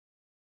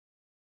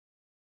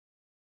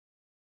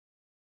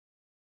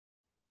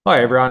Hi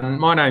everyone,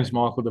 my name's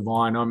Michael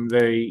Devine. I'm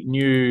the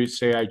new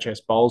CHS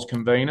Bowls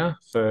convener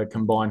for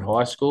combined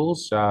high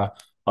schools.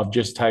 I've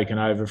just taken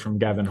over from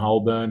Gavin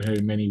Holburn,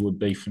 who many would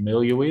be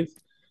familiar with.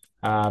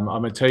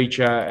 I'm a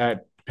teacher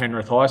at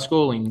Penrith High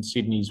School in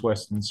Sydney's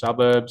western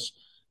suburbs,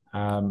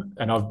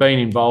 and I've been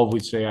involved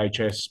with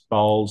CHS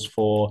Bowls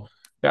for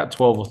about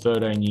 12 or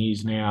 13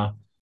 years now.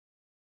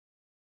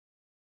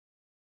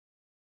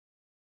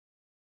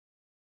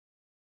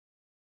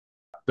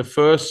 The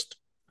first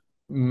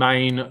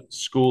main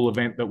school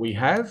event that we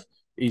have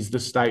is the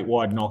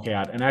statewide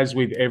knockout. And as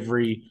with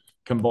every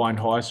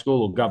combined high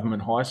school or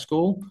government high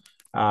school,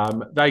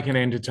 they can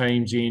enter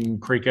teams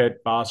in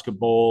cricket,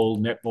 basketball,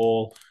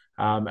 netball,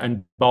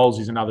 and bowls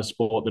is another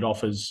sport that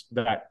offers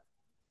that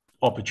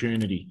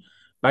opportunity.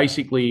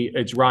 Basically,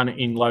 it's run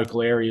in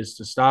local areas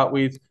to start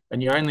with,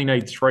 and you only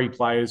need three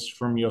players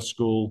from your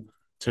school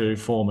to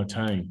form a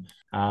team.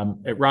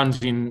 It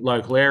runs in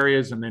local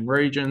areas and then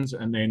regions,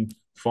 and then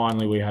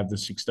finally we have the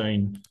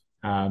 16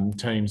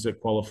 teams that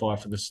qualify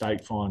for the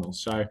state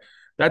finals. So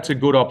that's a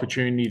good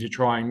opportunity to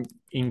try and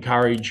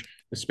encourage,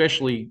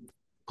 especially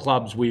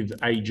clubs with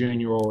a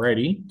junior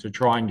already, to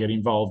try and get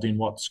involved in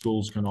what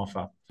schools can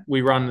offer.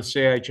 We run the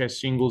CHS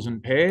singles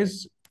and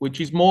pairs, which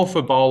is more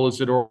for bowlers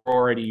that are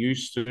already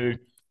used to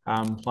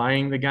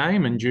playing the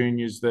game and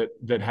juniors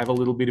that have a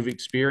little bit of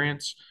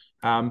experience.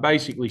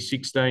 Basically,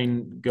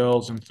 16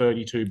 girls and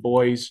 32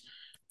 boys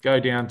go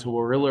down to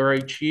Warilla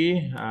each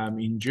year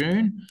in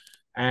June,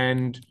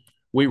 and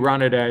we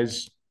run it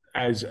as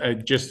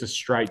just a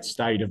straight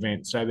state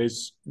event. So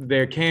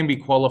there can be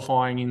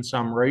qualifying in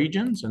some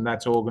regions, and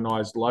that's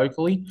organised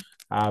locally.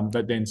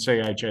 But then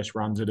CHS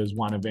runs it as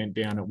one event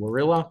down at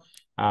Warilla.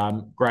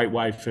 Great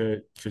way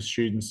for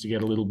students to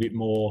get a little bit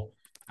more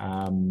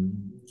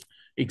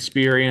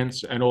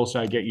experience and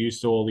also get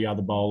used to all the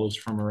other bowlers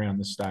from around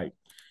the state.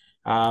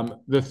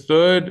 The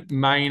third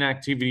main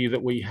activity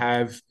that we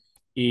have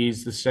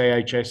is the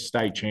CHS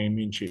State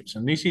Championships.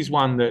 And this is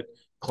one that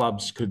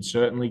clubs could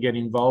certainly get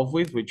involved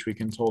with, which we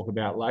can talk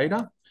about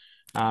later.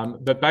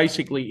 But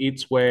basically,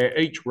 it's where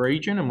each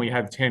region, and we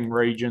have 10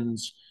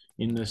 regions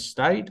in the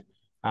state,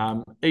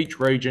 each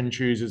region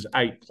chooses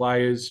 8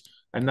 players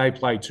and they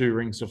play 2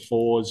 rings of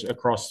fours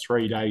across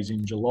 3 days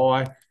in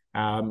July.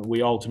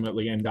 We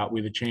ultimately end up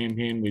with a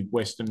champion, with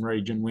Western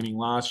Region winning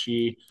last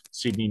year,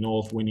 Sydney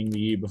North winning the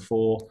year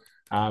before,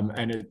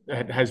 and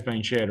it has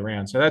been shared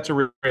around. So that's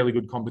a really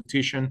good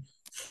competition.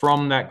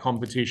 From that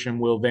competition,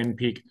 we'll then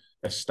pick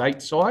a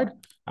state side.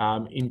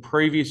 In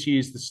previous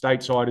years, the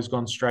state side has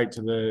gone straight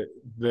to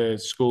the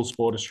School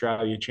Sport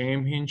Australia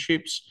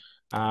Championships.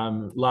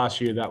 Last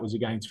year, that was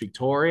against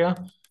Victoria.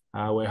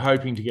 We're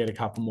hoping to get a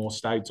couple more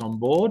states on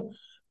board.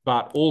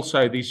 But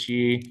also this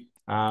year,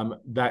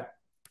 that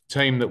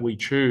team that we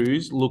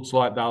choose looks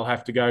like they'll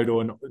have to go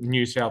to a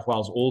New South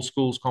Wales all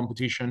schools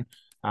competition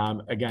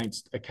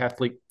against a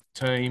Catholic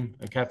team,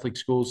 a Catholic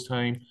schools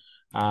team.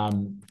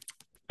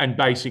 And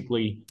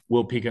basically,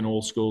 we'll pick an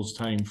all schools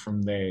team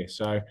from there.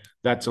 So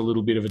that's a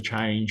little bit of a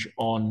change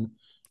on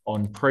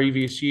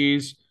previous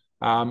years.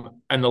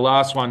 And the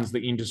last one's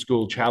the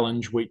Inter-School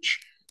Challenge,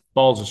 which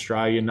Bowls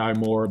Australia know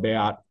more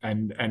about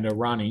and are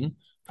running.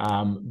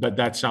 But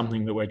that's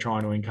something that we're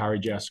trying to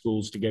encourage our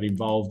schools to get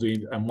involved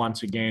in. And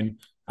once again,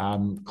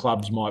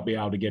 clubs might be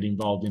able to get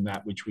involved in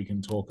that, which we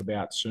can talk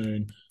about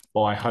soon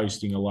by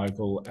hosting a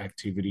local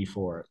activity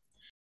for it.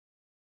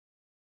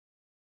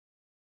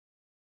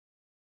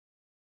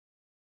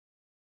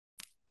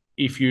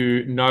 If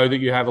you know that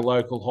you have a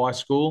local high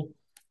school,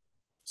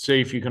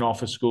 see if you can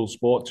offer school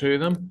sport to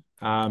them.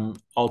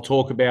 I'll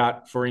talk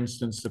about, for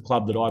instance, the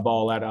club that I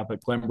bowl at up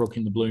at Glenbrook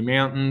in the Blue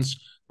Mountains.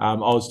 I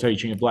was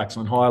teaching at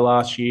Blaxland High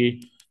last year,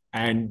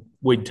 and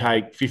we'd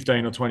take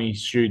 15 or 20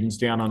 students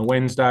down on a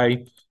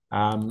Wednesday.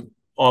 I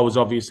was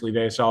obviously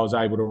there, so I was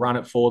able to run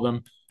it for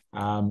them.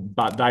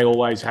 But they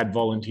always had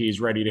volunteers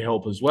ready to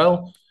help as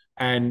well.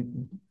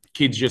 And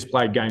kids just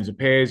played games of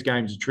pairs,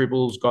 games of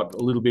triples, got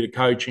a little bit of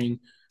coaching,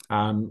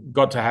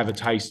 got to have a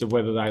taste of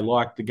whether they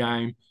liked the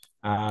game.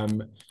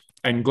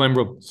 And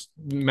Glenbrook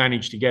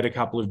managed to get a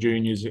couple of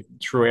juniors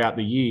throughout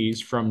the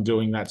years from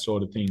doing that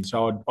sort of thing.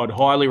 So I'd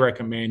highly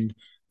recommend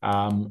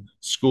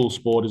school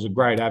sport as a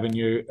great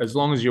avenue, as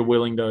long as you're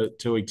willing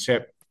to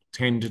accept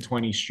 10 to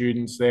 20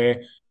 students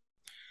there.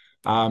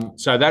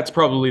 So that's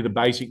probably the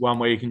basic one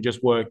where you can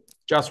just work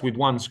just with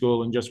one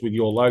school and just with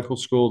your local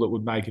school that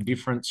would make a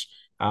difference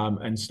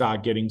and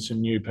start getting some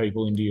new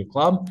people into your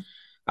club.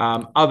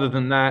 Other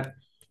than that,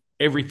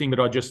 everything that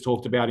I just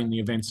talked about in the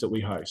events that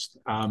we host.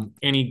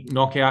 Any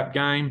knockout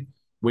game,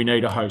 we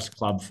need a host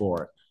club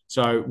for it.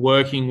 So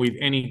working with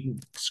any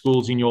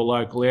schools in your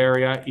local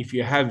area, if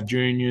you have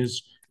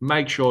juniors,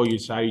 make sure you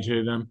say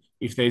to them,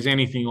 if there's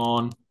anything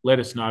on, let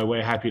us know.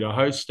 We're happy to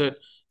host it.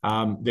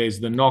 There's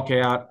the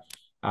knockout.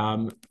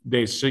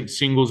 There's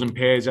singles and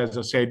pairs. As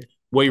I said,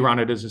 we run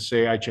it as a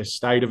CHS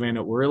state event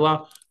at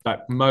Warilla,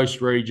 but most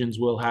regions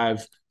will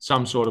have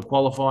some sort of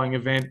qualifying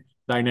event.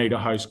 They need a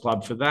host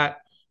club for that.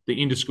 The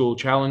Inter-School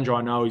Challenge,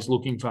 I know, is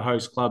looking for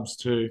host clubs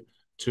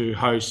to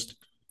host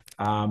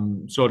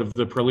sort of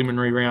the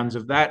preliminary rounds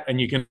of that. And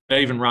you can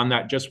even run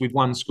that just with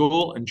one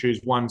school and choose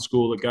one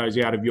school that goes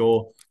out of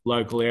your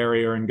local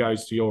area and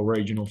goes to your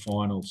regional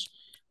finals.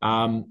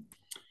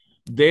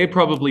 They're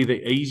probably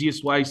the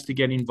easiest ways to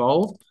get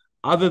involved.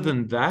 Other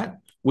than that,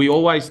 we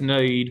always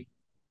need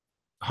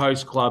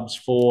host clubs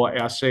for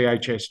our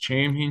CHS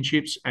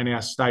championships and our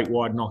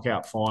statewide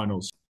knockout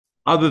finals.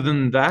 Other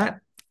than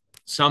that,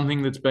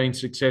 something that's been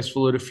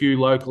successful at a few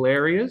local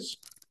areas,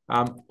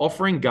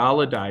 offering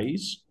gala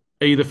days,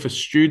 either for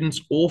students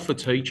or for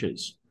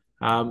teachers.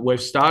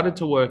 We've started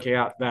to work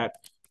out that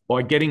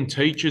by getting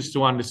teachers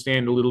to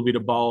understand a little bit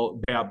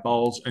about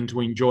bowls and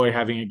to enjoy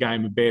having a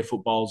game of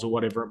barefoot bowls or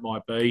whatever it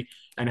might be,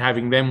 and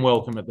having them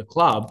welcome at the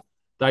club,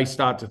 they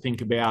start to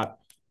think about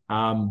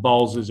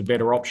bowls as a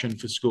better option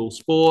for school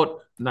sport,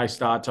 and they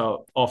start to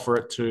offer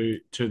it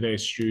to their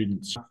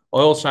students. I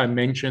also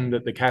mentioned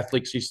that the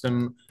Catholic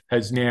system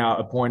has now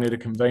appointed a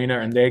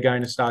convener, and they're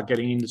going to start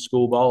getting into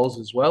school bowls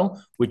as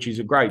well, which is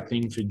a great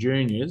thing for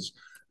juniors.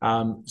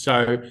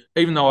 So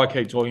even though I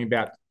keep talking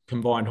about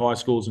combined high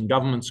schools and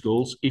government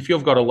schools, if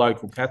you've got a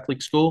local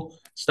Catholic school,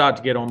 start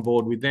to get on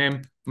board with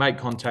them, make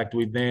contact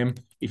with them.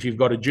 If you've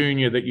got a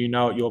junior that you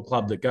know at your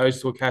club that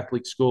goes to a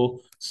Catholic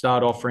school,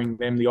 start offering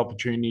them the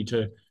opportunity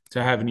to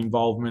have an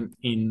involvement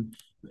in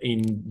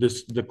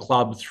the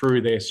club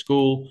through their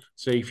school.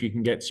 See if you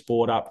can get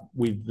sport up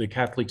with the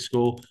Catholic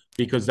school,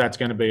 because that's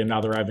going to be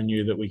another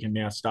avenue that we can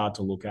now start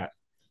to look at.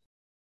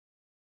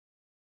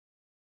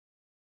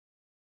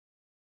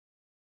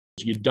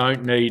 You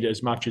don't need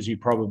as much as you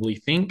probably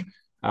think.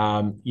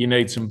 You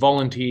need some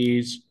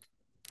volunteers.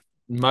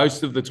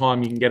 Most of the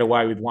time you can get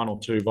away with one or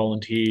two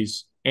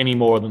volunteers. Any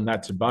more than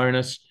that's a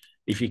bonus.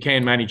 If you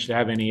can manage to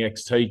have any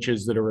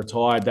ex-teachers that are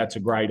retired, that's a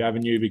great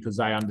avenue because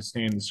they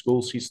understand the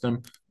school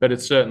system, but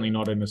it's certainly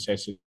not a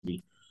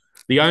necessity.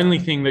 The only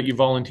thing that your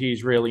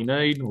volunteers really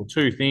need, or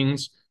two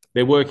things,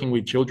 they're working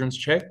with Children's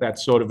Check.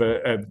 That's sort of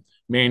a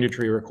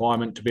mandatory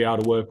requirement to be able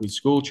to work with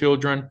school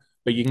children,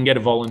 but you can get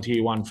a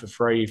volunteer one for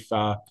free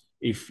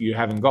if you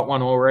haven't got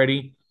one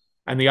already.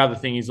 And the other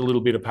thing is a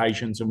little bit of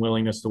patience and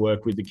willingness to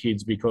work with the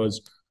kids,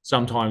 because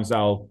sometimes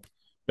they'll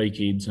be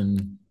kids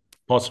and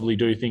possibly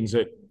do things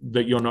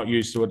that you're not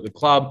used to at the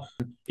club.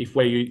 If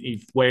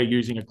we're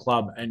using a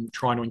club and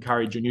trying to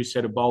encourage a new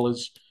set of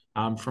bowlers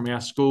from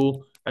our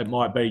school, it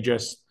might be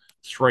just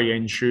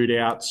 3-end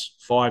shootouts,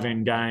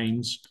 5-end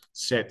games,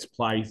 sets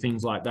play,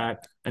 things like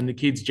that. And the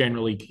kids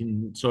generally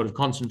can sort of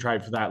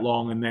concentrate for that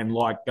long and then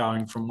like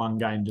going from one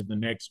game to the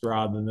next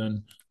rather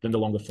than the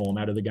longer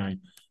format of the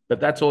game. But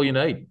that's all you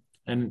need.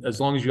 And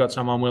as long as you've got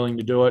someone willing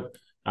to do it,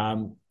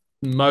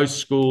 most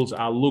schools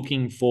are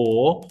looking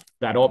for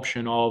that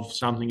option of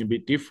something a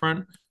bit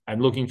different and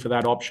looking for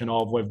that option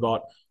of, we've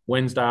got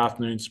Wednesday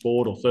afternoon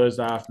sport or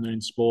Thursday afternoon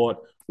sport.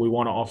 We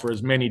want to offer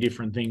as many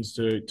different things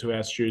to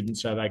our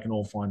students so they can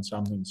all find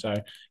something. So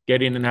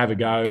get in and have a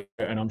go,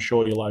 and I'm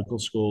sure your local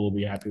school will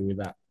be happy with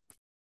that.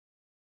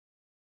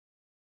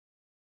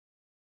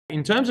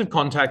 In terms of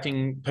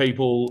contacting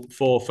people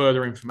for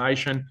further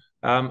information,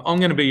 I'm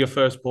going to be your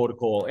first port of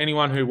call.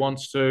 Anyone who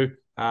wants to,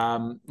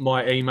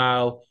 my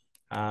email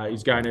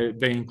is going to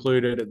be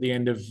included at the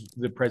end of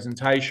the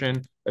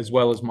presentation, as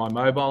well as my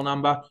mobile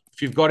number.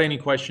 If you've got any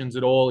questions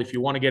at all, if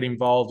you want to get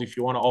involved, if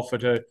you want to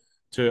offer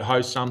to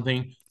host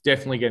something,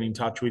 definitely get in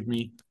touch with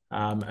me,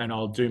 and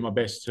I'll do my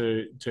best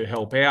to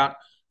help out.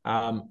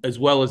 As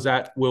well as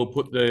that, we'll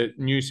put the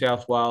New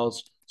South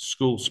Wales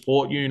School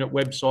Sport Unit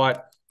website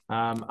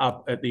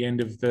up at the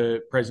end of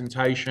the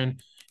presentation.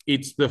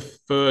 It's the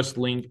first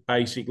link,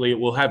 basically. It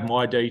will have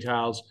my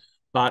details,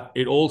 but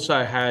it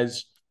also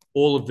has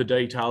all of the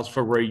details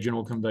for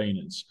regional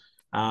conveners.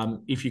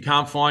 If you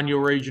can't find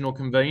your regional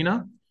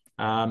convener,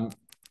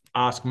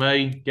 ask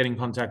me, get in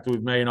contact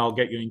with me, and I'll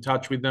get you in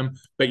touch with them.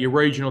 But your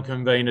regional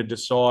convener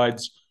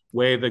decides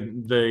where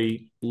the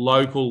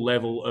local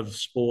level of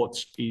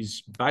sports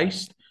is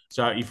based.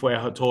 So if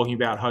we're talking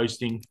about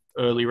hosting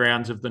early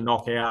rounds of the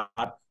knockout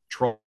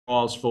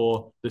trials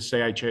for the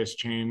CHS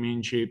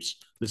championships,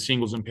 the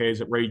singles and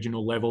pairs at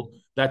regional level,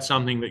 that's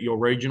something that your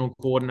regional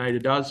coordinator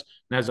does.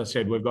 And as I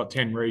said, we've got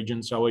 10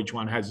 regions, so each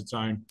one has its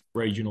own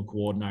regional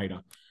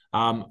coordinator.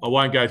 I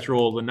won't go through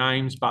all the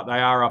names, but they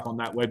are up on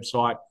that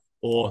website,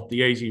 or the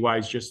easy way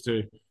is just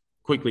to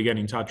quickly get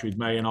in touch with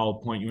me and I'll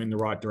point you in the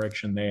right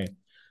direction there.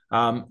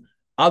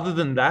 Other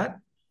than that,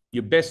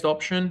 your best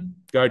option,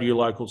 go to your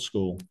local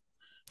school.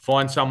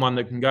 Find someone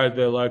that can go to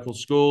their local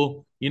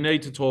school. You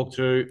need to talk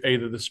to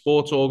either the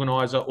sports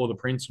organizer or the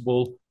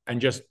principal and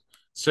just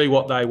see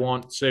what they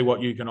want, see what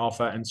you can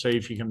offer, and see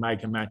if you can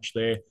make a match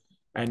there.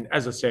 And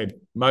as I said,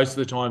 most of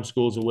the time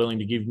schools are willing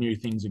to give new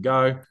things a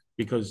go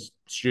because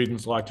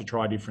students like to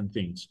try different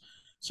things.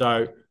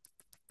 So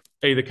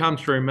either come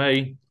through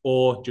me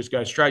or just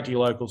go straight to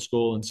your local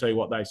school and see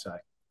what they say.